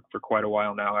number for quite a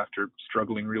while now, after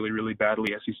struggling really, really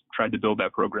badly as he's tried to build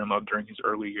that program up during his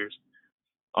early years.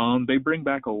 They bring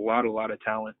back a lot of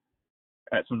talent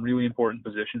at some really important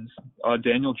positions.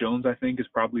 Daniel Jones, I think, is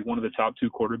probably one of the top 2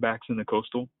 quarterbacks in the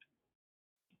Coastal,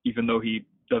 even though he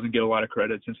doesn't get a lot of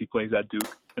credit since he plays at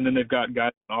Duke. And then they've got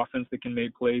guys on offense that can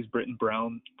make plays. Britton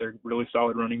Brown, they're really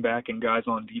solid running back, and guys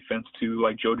on defense too,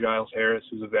 like Joe Giles Harris,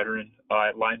 who's a veteran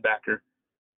at linebacker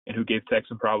and who gave Tech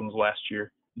some problems last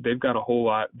year. They've got a whole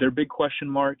lot. Their big question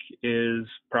mark is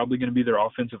probably going to be their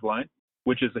offensive line,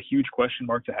 which is a huge question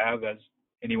mark to have, as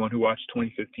anyone who watched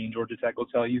 2015 Georgia Tech will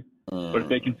tell you. But if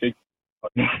they can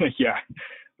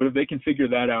figure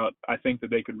that out, I think that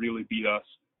they could really beat us.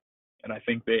 And I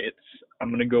think that I'm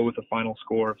going to go with a final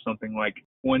score of something like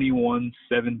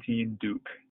 21-17 Duke.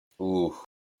 Ooh,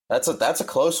 that's a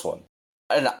close one.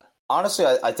 And honestly,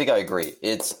 I think I agree.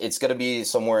 It's going to be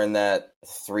somewhere in that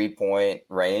 3-point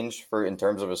range in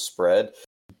terms of a spread.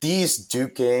 These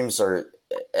Duke games are,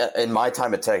 in my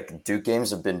time at Tech, Duke games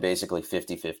have been basically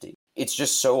 50-50. It's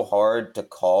just so hard to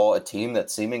call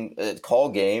call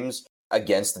games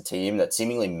against a team that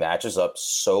seemingly matches up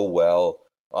so well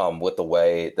with the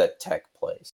way that Tech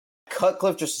plays.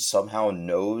 Cutcliffe just somehow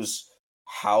knows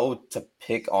how to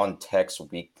pick on Tech's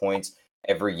weak points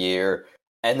every year,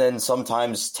 and then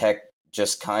sometimes Tech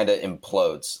just kind of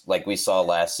implodes, like we saw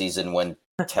last season when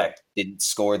Tech didn't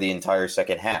score the entire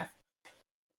second half.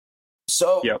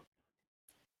 So, yep.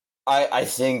 I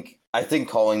think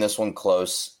calling this one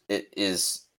close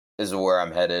is where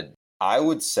I'm headed. I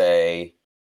would say,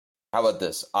 how about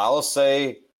this? I'll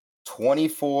say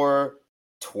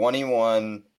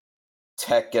 24-21,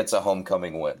 Tech gets a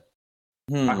homecoming win.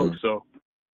 I hope so.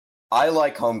 I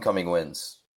like homecoming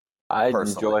wins. I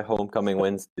personally enjoy homecoming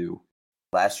wins too.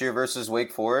 Last year versus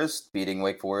Wake Forest, beating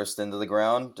Wake Forest into the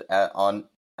ground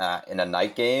in a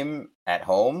night game at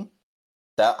home,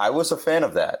 that I was a fan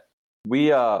of that.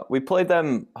 We played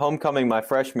them homecoming my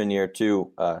freshman year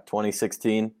too,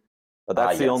 2016. But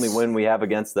that's the only win we have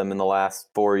against them in the last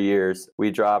 4 years.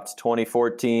 We dropped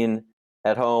 2014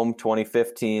 at home,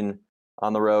 2015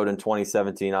 on the road, and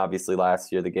 2017, obviously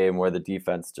last year, the game where the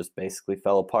defense just basically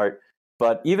fell apart.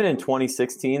 But even in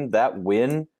 2016, that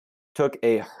win took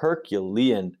a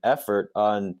Herculean effort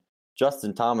on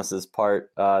Justin Thomas's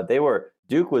part.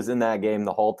 Duke was in that game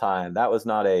the whole time. That was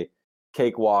not a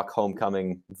cakewalk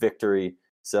homecoming victory.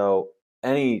 So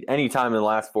any time in the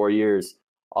last 4 years,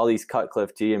 all these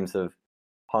Cutcliffe teams have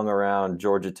hung around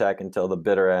Georgia Tech until the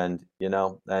bitter end,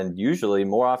 and usually,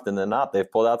 more often than not,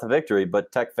 they've pulled out the victory. But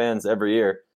Tech fans every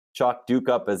year chalk Duke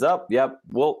up as up. Yep,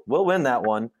 we'll win that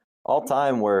one. All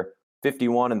time we're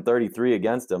 51-33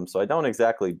 against them, so I don't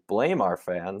exactly blame our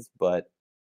fans, but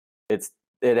it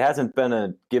hasn't been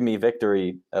a give me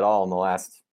victory at all in the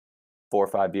last 4 or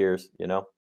 5 years. Yeah,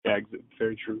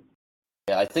 very true.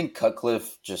 Yeah, I think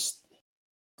Cutcliffe just,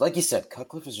 like you said,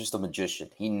 Cutcliffe is just a magician.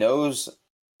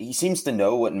 He seems to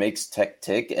know what makes Tech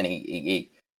tick, and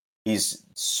he's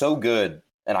so good.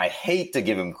 And I hate to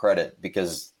give him credit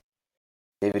because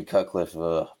David Cutcliffe,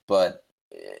 but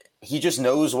he just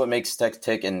knows what makes Tech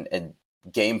tick and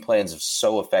game plans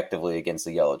so effectively against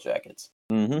the Yellow Jackets.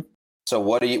 Mm-hmm. So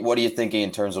what are you thinking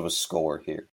in terms of a score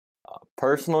here?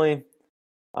 Personally,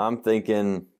 I'm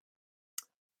thinking,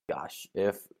 gosh,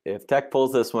 if Tech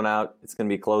pulls this one out, it's going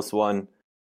to be a close one.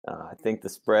 I think the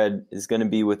spread is going to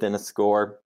be within a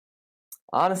score.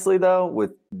 Honestly, though,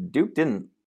 Duke didn't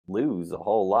lose a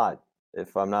whole lot,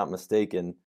 if I'm not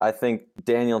mistaken. I think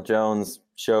Daniel Jones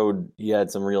showed he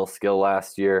had some real skill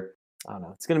last year. I don't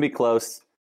know. It's going to be close.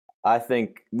 I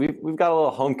think we've got a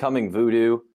little homecoming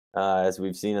voodoo, as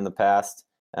we've seen in the past,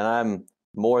 and I'm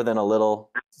more than a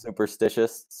little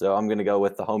superstitious, so I'm going to go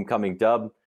with the homecoming dub.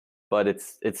 But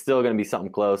it's still going to be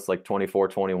something close, like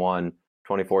 24-21,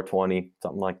 24-20,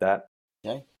 something like that.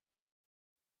 Okay.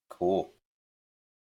 Cool.